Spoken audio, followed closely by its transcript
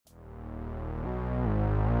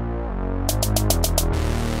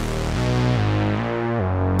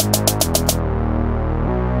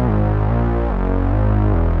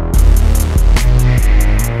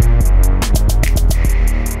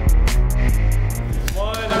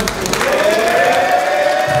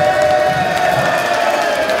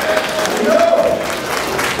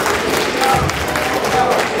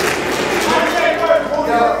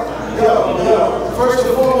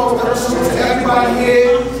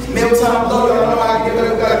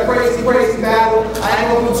crazy battle. I ain't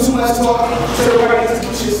gonna do too much talking. To the right,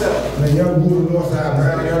 introduce yourself. Man, young Booda, Northside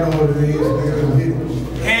Brown, y'all know what it is. Nigga,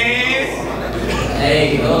 hands.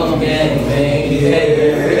 Hey, oh man,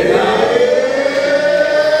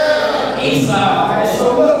 Eastside. So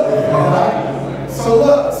look.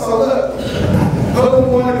 Hoodlum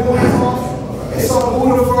won the coin toss. It's on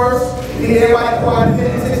Booda first. Then everybody quiet, pay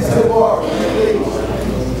attention to the bar.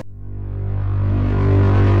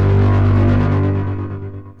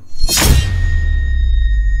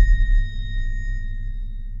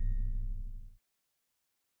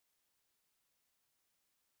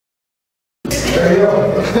 Hey, yo,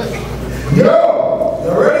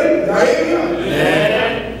 you ready? Y'all hear me?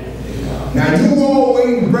 Yeah. Now, you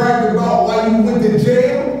always brag about why you went to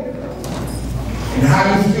jail and how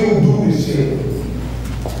you still do this shit.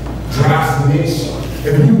 Dry snitch.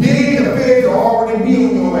 If you did, the feds will already be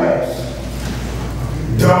on your ass.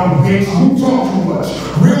 Dumb bitch, you talk too much.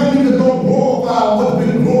 Real niggas don't glorify what's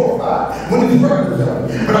been glorified when it's records done.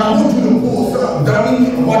 But I want you to pull something, dummy,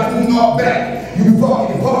 and watch me knock back. You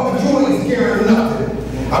fucking puppet, you ain't scared of nothing.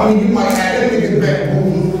 I mean, you might have that niggas back, boo,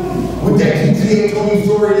 with that GTA Tony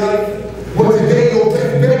Story life. But today, your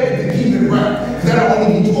best bet is to keep it right. Cause that'll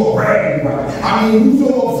only get you a bragging right. I mean, you so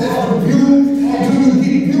obsessed with views until you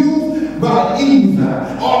get views by the evening time.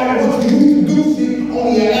 All that what you used to do shit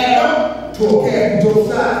only add up to a cast at your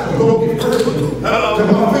side. So don't get personal. Cause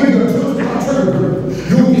my finger touches my trigger.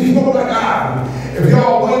 You'll get smoked like ivory. If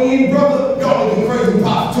y'all weigh in, brother, y'all get crazy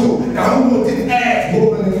pop too. Now who wants this ass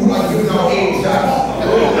whooping if you like giving out headshots?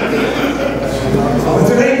 But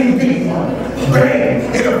today you get one.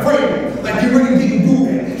 Bam, in a frame, like you really didn't do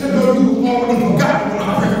that. Just know you was already forgotten when I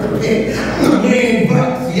pressed the pen. I'm a man black,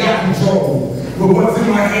 see I control. But what's in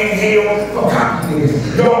my hand, hell, for cocky niggas.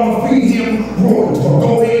 Y'all wanna feed him royal, so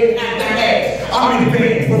go ahead and act that ass. I'm in the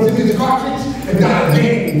band, what's in this cartridge? It's not a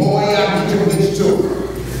game, boy, I get your bitch too.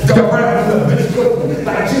 The rap is a bitch cooking,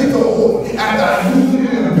 like Chinto. After I use it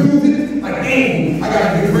and abuse it, like dang, I gotta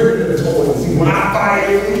get rid of the toy. See, when I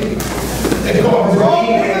fire, it causes the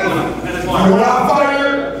heat wave. And when I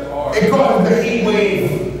fire, it causes the heat wave.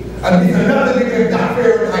 I mean, another nigga is not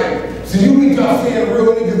Fahrenheit. So you need y'all saying real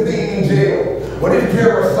niggas staying in jail. But it's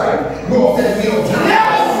parasite. Go off that meal time.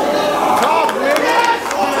 Yes! Talk, nigga! Yes!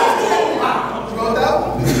 You want that?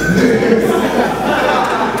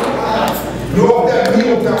 Go off that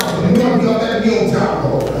meal time. You want to be off that meal time,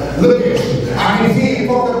 bro. Look at you. I can see it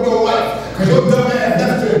fucked up your life. Because your dumb ass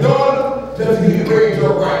left your daughter just to get raised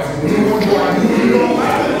your rights. And you want to go out and you don't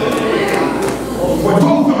like it. Well, do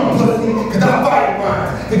something, pussy, because I fight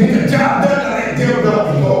mine. To get the job done, I ain't damn done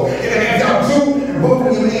before. And I have y'all two and both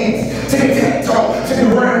of your hands. Tic-tac-toe, take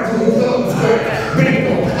around till you love square.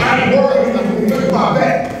 Bingo. I ain't worried enough to look at my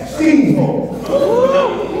back. Steamboat.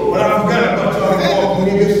 But I forgot about y'all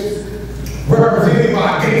niggas represented by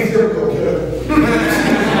a gay serial killer.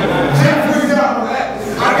 Jeffrey Dahmer.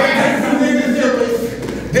 I can't take some niggas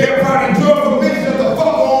serious. They're probably drug a bitch at the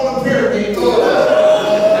fuck on the pyramid.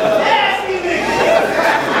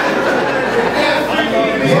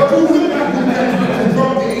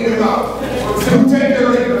 You take their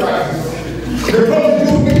liquor license. They're supposed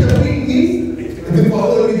to get the weak piece and then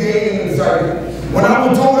follow the game and excited. When I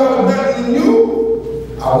was told I was better than you,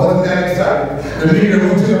 I wasn't that excited. The nigga that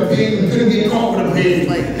went to the pig and couldn't get caught with a pig.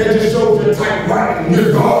 That just shows your type right and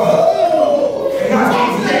you're garbage. And I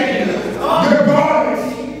can't stand it. You're garbage.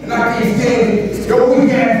 And I can't stand it. Your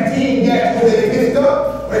weak ass team gas when they pissed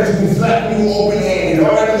up, but you can slap you open-handed.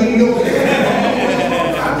 All right, leave me open-handed.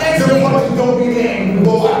 Some punches don't be there. You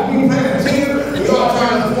go out, you playing a team. Y'all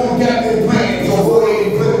trying to form captain plans, so go ahead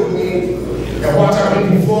and play with me. And watch out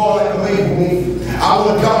make you fall like a lake with me. I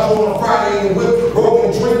want to couch on a Friday and whip,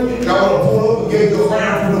 broken tree, and I want to pull up and get you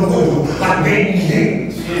around from the window like baby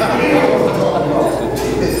James. That's what I'm talking about.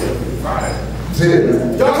 Right. See it,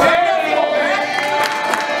 man.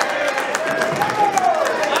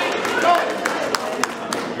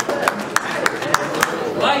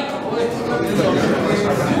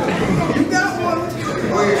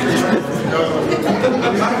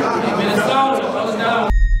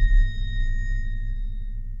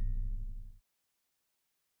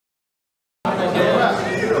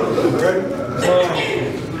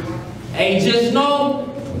 Hey, just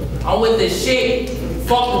know I'm with the shit.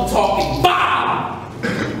 Fuck with talking. Bow!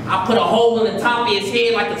 I put a hole in the top of his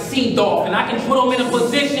head like a sea dog, and I can put him in a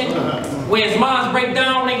position where his minds break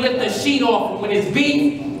down when they lift the sheet off. And when it's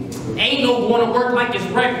beef, ain't no going to work like it's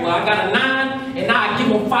regular. I got a 9, and now I give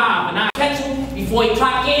him 5, and I catch him before he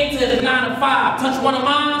clock into the 9 to 5. Touch one of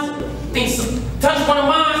mine, touch one of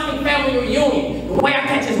mine, think family reunion. The way I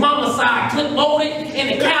catch his mama's side, clip loaded in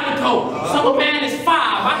the calico. Summer man is 5.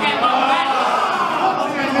 I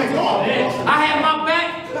had my back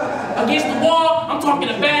against the wall. I'm talking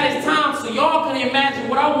the baddest time, so y'all can imagine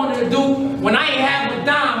what I wanted to do when I ain't have a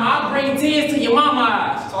dime. I'll bring tears to your mama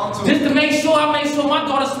eyes. Just to make sure my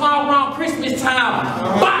daughter smile around Christmas time.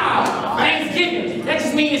 Wow! Thanksgiving. That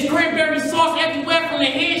just means it's cranberry sauce everywhere from the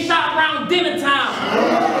headshot around dinner time.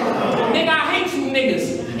 Nigga, I hate you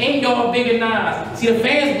niggas. Ain't y'all bigger knives. See, the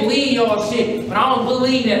fans believe y'all shit, but I don't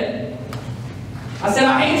believe that. I said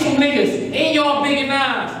I hate you niggas. Ain't y'all bigger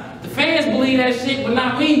knives. The fans believe that shit, but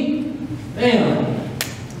not me. Damn.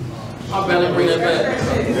 I better bring that back.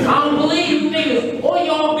 I don't believe you niggas. All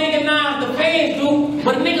y'all bigger knives, the fans do,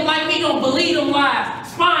 but a nigga like me don't believe them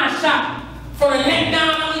lies. Spine shot. From the neck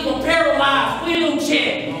down, I leave him paralyzed.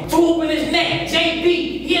 Wheelchair. Tube in his neck. JB.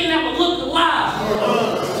 He'll never look alive.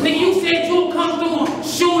 Nigga, you said you'll come through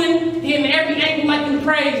shooting in every angle like you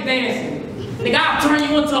praise dancing. Nigga, I'll turn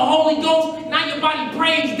you into a Holy Ghost. Now your body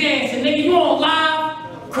praise dancing. Nigga, you on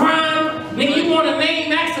live crime. Nigga, you want a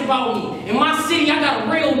name? Ask about me. In my city, I got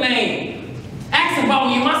a real name. Ask about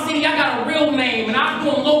me. In my city, I got a real name. And I'm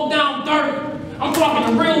doing low down dirty. I'm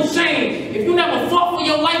talking a real shame. If you never fought for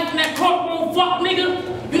your life in that courtroom, fuck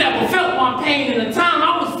nigga, you never felt my pain. In the time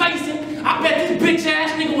I was facing, I bet this bitch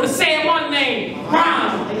ass nigga would have said my name.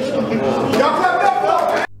 Rhyme. Y'all clap it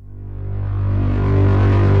up.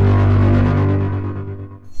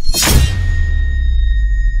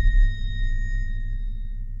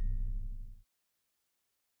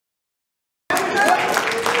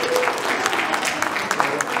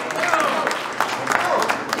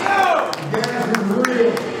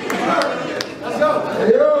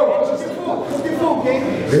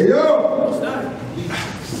 Hey, yo!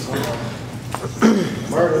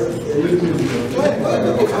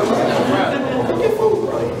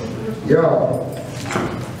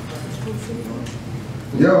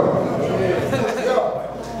 Yo.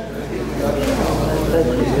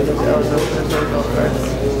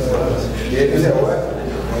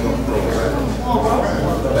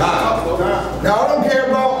 Now I don't care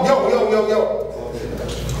about yo.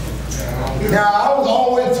 Now I was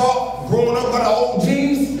always taught growing up by the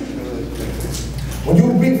OGs. When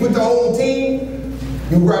you beef with the whole team,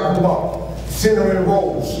 you wrap them up, center in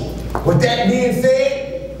rows. With that being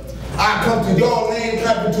said, I come to y'all lane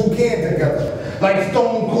clapping 2 cans together, like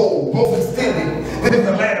Stone Cold, both extended. This is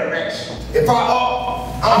a ladder match. If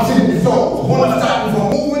I'm sitting in souls. One to stop me from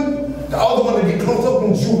moving, the other one to get close up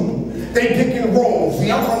and shoot them. They picking rolls.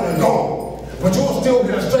 See, I'm from the dome. But you'll still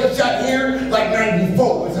get a straight shot here like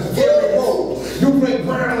 94. It's a scary road. You play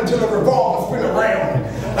ground until the revolver spin around.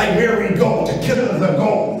 Like merry go, the killers are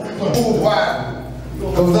gone. So who's wild?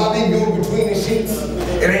 Cause I leave you between the sheets,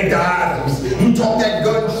 it ain't the items. You talk that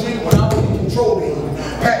gun shit when I was in control of you.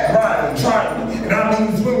 Pat riding, trying, and I leave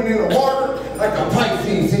you swimming in the water like a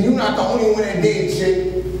Pisces. And you're not the only one that did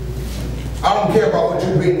shit. I don't care about what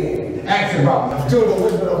you've been in. Ask about me. I'm still the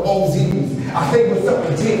wizard of OZs. I say what's up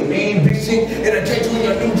and team, man, bitch shit. And I take you in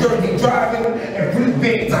your New Jersey driving and free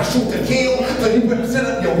beds. I shoot to kill, so you better set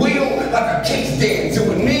up your wheel like a case stand. So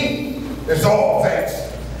with me, it's all facts.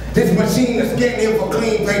 This machine is scanning him for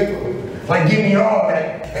clean paper. Like, give me all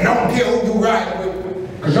that. And I don't care who you riding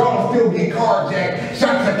with, cause y'all still get carjacked.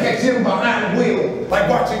 Shots to catch him behind the wheel. Like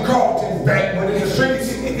watching Carlton's back when in the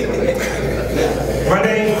streets. My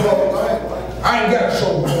name's I ain't got a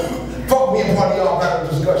show. Fuck me and part of y'all got a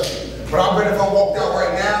discussion. But I bet if I walked out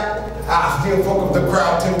right now, I still fuck up the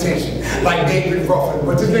crowd temptation. Like David Ruffin.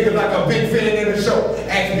 But this nigga's like a big villain in the show.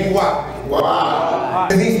 Ask me why. Wow.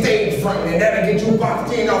 Cause he's stage frontin', and that'll get you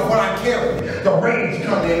boxed in off what I carry. The rage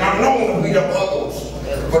coming in. I'm known to be the others.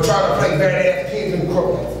 But try to play badass kids in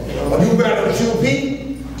Brooklyn. When you battle with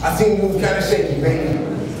QP, I seen you was kinda shaky, baby.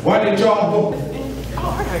 Why did y'all book?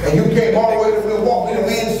 And you came all the way to Milwaukee to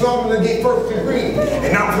Manslaughter to get first degree.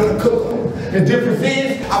 And I'm from the Cookland. The difference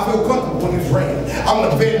is, I feel comfortable when it's raining. I'm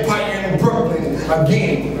the vampire in Brooklyn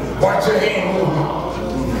again. Watch your hand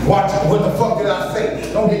movement. Watch it. What the fuck did I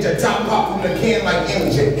say? Don't get your top pop from the can like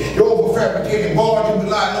MJ. You're overfabricated bars, you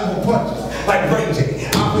rely on number punches like Ray J.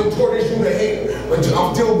 I put tortoise you the hair, but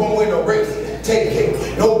I'm still going to win a race. Take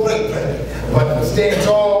it, no play. But stand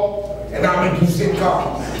tall, and I'll make you sit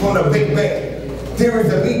calm. From the big bang.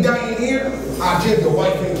 Theories of me dying here, I kill your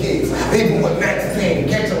wife and kids. Even with Max Payne,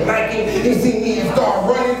 catch him liking, he see me and start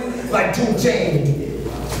running like 2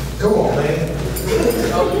 Chainz. Come on, man.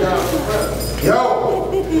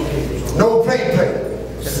 Yo, no play.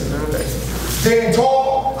 Stand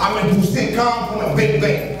tall, I make you sit calm from the big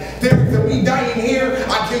bang. Theories of me we dying here,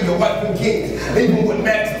 I kill your wife and kids. Even with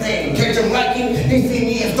Max Payne. Catch him liking, he see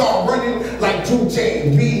me and start running like 2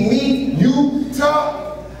 Chainz. Beat me, you, tough.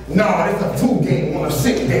 Nah, it's a 2 game on a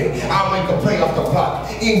sick day. I'll make a play off the clock.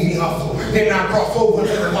 Easy hustle. Then I cross over and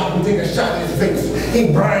let him off and take a shot in his face.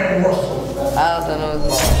 He Brian Russell. I also know his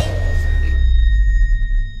ball.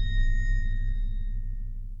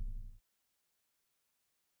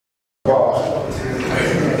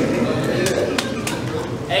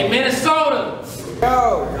 Hey, Minnesota.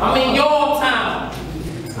 Yo. I'm in your town.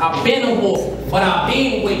 I've been a wolf, but I've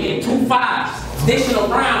been with you. 2 5s, dishing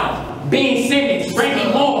around. Ben Simmons,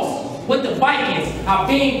 Randy Moss with the Vikings. I've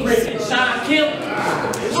been Griffin. Sean Kemp,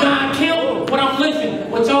 what I'm living.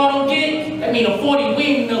 What y'all don't get, that mean a 40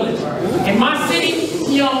 windmillers. In my city,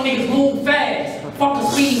 young niggas move fast. Fuck the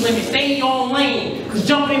speed limit, stay in your own lane. Cause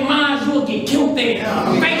jumping mines, you'll get killed there.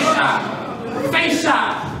 Face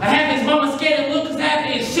shot. I have his mama scared to look cause half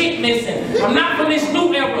of his shit missing. I'm not from this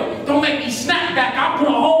new era. Don't make me snap back. I'll put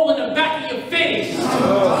a hole in the back of your finish. I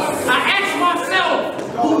ask myself,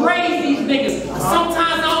 who raised these niggas?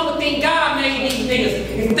 Sometimes I don't think God made these niggas.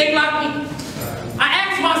 If they like me, I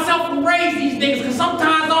ask myself who raised these niggas, cause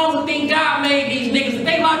sometimes I don't think God made these niggas. If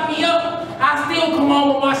they lock me up, I still come on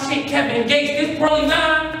with my shit, Kevin Gates. This pearly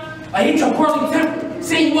line, I hit your pearly temple,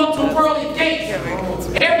 send you up to pearly gates.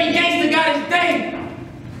 Every gangster got his day.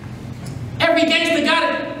 Every gangster got it.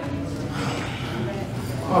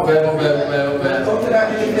 My bad.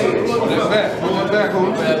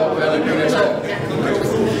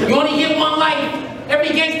 You only get one life. Every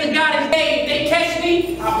gangster got his day. If they catch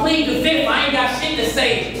me, I plead the fifth. I ain't got shit to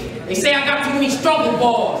say. They say I got too many struggle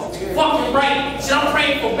balls. Fucking right. Shit, I'm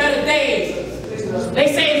praying for better days. They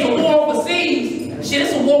say it's a war overseas. Shit,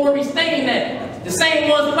 it's a war where we staying at. The same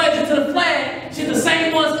ones pledging to the flag. Shit, the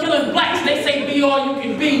same ones killing blacks. They say be all you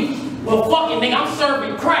can be. Well, fucking nigga, I'm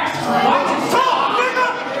serving crack. Watch your talk, nigga.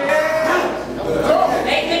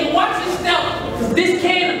 Hey, nigga, watch your step. Cause this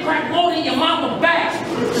can of crack more than your mama back.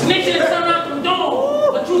 Snitching is something I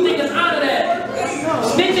condone, but you niggas honor that.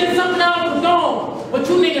 Snitching is something I condone, but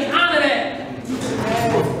you niggas honor that.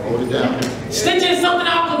 Snitching is something I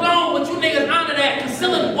condone, but you niggas honor that.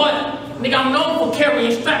 Concealing what? Nigga, I'm known for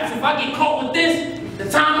carrying straps. If I get caught with this, the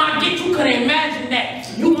time I get you couldn't imagine that.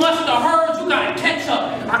 You must have heard you gotta catch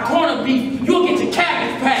up. I corner beef, you'll get your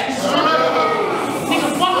cabbage patch. Nigga,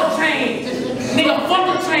 fuck a chain. Nigga, fuck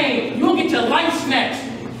a chain. You'll get your life snatched.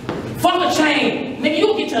 Fuck a chain. Nigga,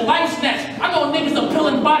 you'll get your life snatched. I know niggas are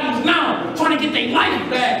peeling bodies now, trying to get their life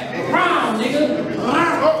back. Round, nigga.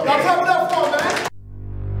 Y'all clap it up for, man.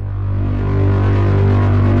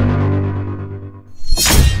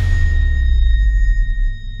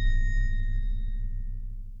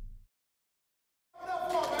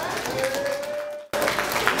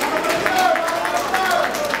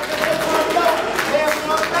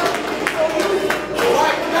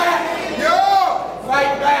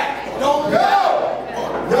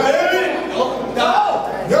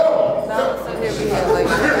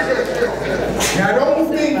 Now don't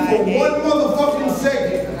think for one motherfucking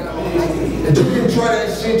second that you can try that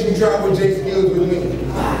shit you tried with J Skills with me.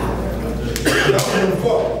 Don't give a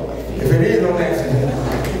fuck. If it is on accident,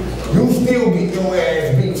 you still get your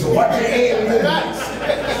ass beat. So watch your hand move.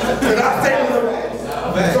 Cause I say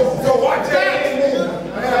so watch your hand move.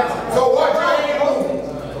 So watch your hand move.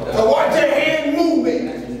 So watch your hand movement.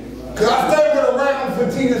 Cause I stay with a round for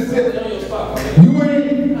Tina Sip. You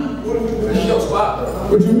ain't.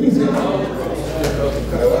 What you mean, sir?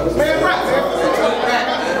 Man, rap, man.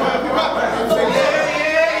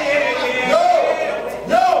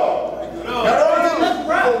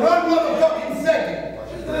 One motherfucking second.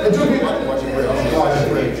 I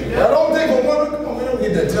don't think for one. Come on, man, don't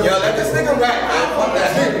get that tough. Yo, let this nigga rap, man. Fuck that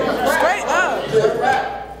shit. Straight up. Rap.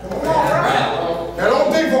 Come on, rap. I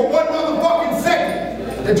don't think for one motherfucking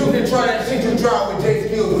second that you can try that shit you tried with J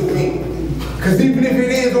Skills with me. Cause even if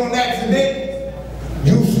it is on accident,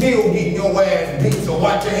 you still get your ass beat. So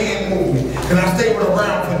watch your hand movement. And I stay with a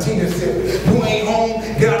round for Tina Sip. You ain't home,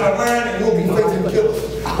 get out of line, and you'll be facing killers.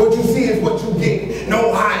 What you see is what you get.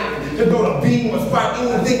 No hiding. Just go to beam or spot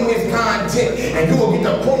anything miscontent. And you will get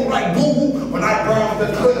the boom like Google when I browse the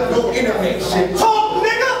clip. No internet shit. Talk,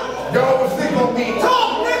 nigga. Y'all was sick on me.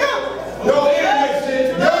 Talk, nigga. No internet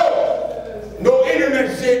shit. Yo. No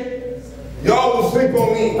internet shit. Y'all was sick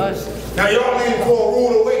on me. Now y'all in for a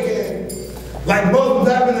rude awakening. Like Muslims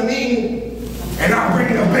having a meeting, and I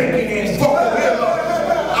bring the bacon in. Fuck the hell up.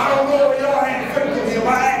 I don't know where y'all had faith in me. If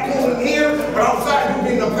I act cool in here, but outside you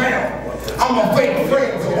getting a pound. I'm a fake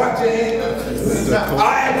friend, so watch your hand. I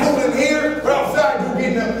act cool in here, but outside you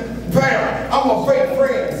getting a pound. I'm a fake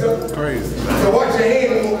friend, so. Crazy. So watch your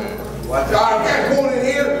hand. I can't go in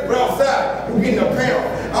here, but outside, you getting a pound.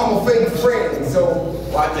 I'm a fake friend, so.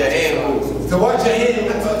 Watch your hand move. So watch your hand.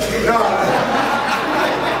 No.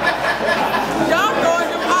 Y'all throwing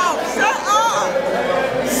them off. Shut up.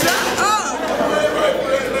 Shut up.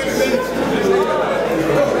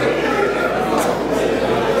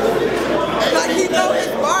 Like he know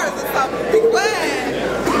his bars or something. Be glad.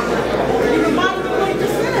 You remind me what you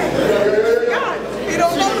said. God, he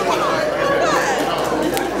don't know the words. Be glad.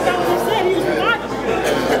 That's what he said. He was watching.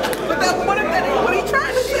 But that's what he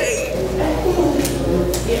trying to say.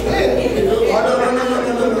 Oh, no.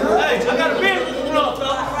 Hey, I got a beer.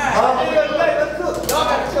 Let's cook. Y'all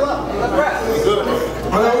gotta chill out. Let's rap.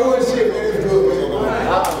 I know what shit, man. It's good, man.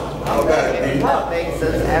 That makes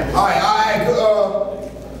sense. All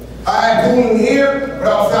right, cool in here, but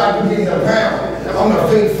outside you getting a pound. I'm a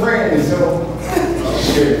fake friend, so.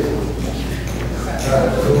 Shit. All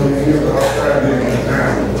right, cool in here, but outside you getting a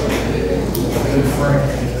pound. Fake friend.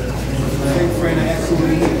 Fake friend,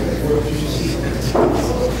 actually.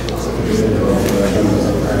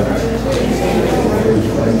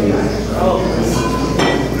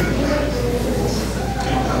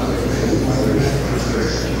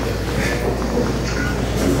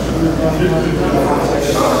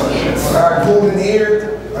 Alright, cool in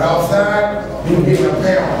here, but outside, you getting a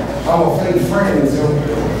pound. I'm a fake friend, so.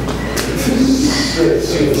 Shit.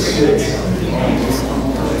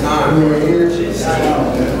 You in here?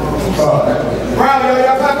 Brown,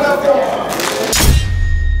 y'all pop up,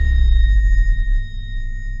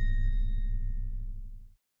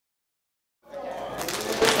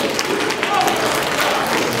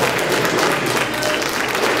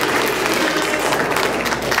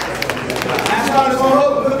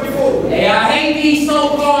 Hey, I hate these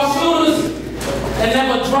so-called shooters that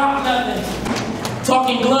never drop nothing.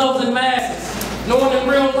 Talking gloves and masks. Knowing in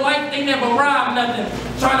real life they never rob nothing.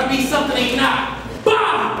 Trying to be something they not.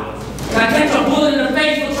 Bah! And I catch a bullet in the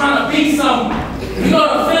face for trying to be something. You know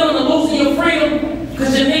the feeling of losing your freedom?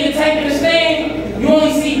 Cause your nigga taking a stand? You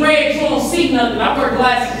only see red, you don't see nothing. I wear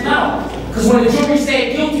glasses now. Cause when the jury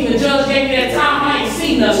said guilty, the judge gave me that time, I ain't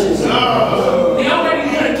see nothing. They already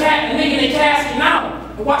put a nigga in the casket now.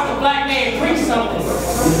 Watch the black man preach something.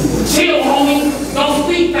 Chill, homie. Don't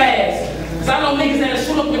speak fast. Cause I know niggas that'll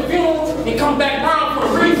shoot up your funeral and come back round for a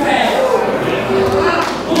repast.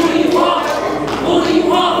 Who do you want? Who do you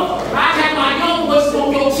want? I got my young boy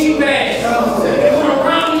smoke your cheap ass. Put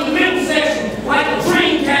around in the middle section like a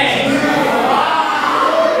train cast.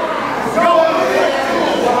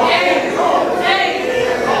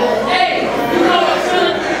 Hey, you know the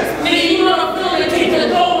feeling? Nigga, you know the feeling of kicking the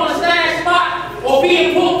door on a stash spot or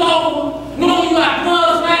being pulled over, knowing you got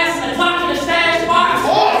gloves, masks, and a clock in the stash box?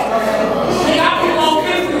 Nigga, I put on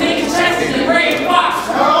 50 niggas' chests in the red box.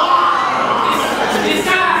 This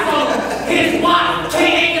guy's on his block,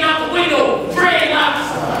 chain hanging out the window, dreadlocks.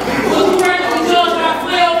 Was you ready to be judged by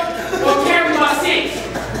 12 or carried by 6?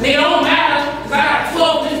 Nigga, don't matter, cause I got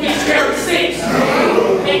 12, this bitch carried 6.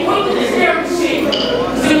 They put this carry shit.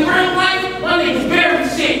 Cause in real life, my niggas bury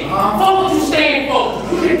shit. Fuck what you stand for.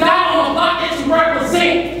 You can die on the block that you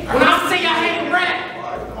represent. When I say I hate rap,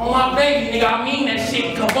 on my baby, nigga, I mean that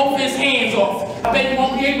shit. Cut both his hands off. I bet he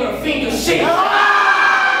won't be able to finger shit.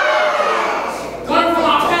 Learn from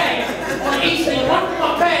my past. On each thing, learn from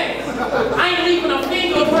my past. I ain't leaving a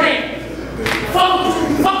fingerprint.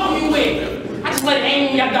 Fuck who you with. I just let it aim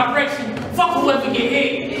in your direction. Fuck whoever get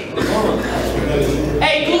hit.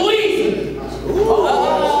 Hey, Louise!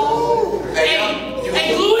 Hey,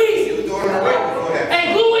 Louise! Hey,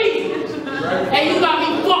 Louise! Hey, you got me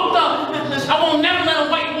fucked up. I won't never let a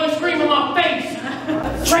white boy scream in my face.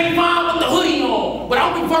 Trayvon with the hoodie on, but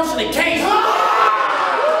I'm reversing the case.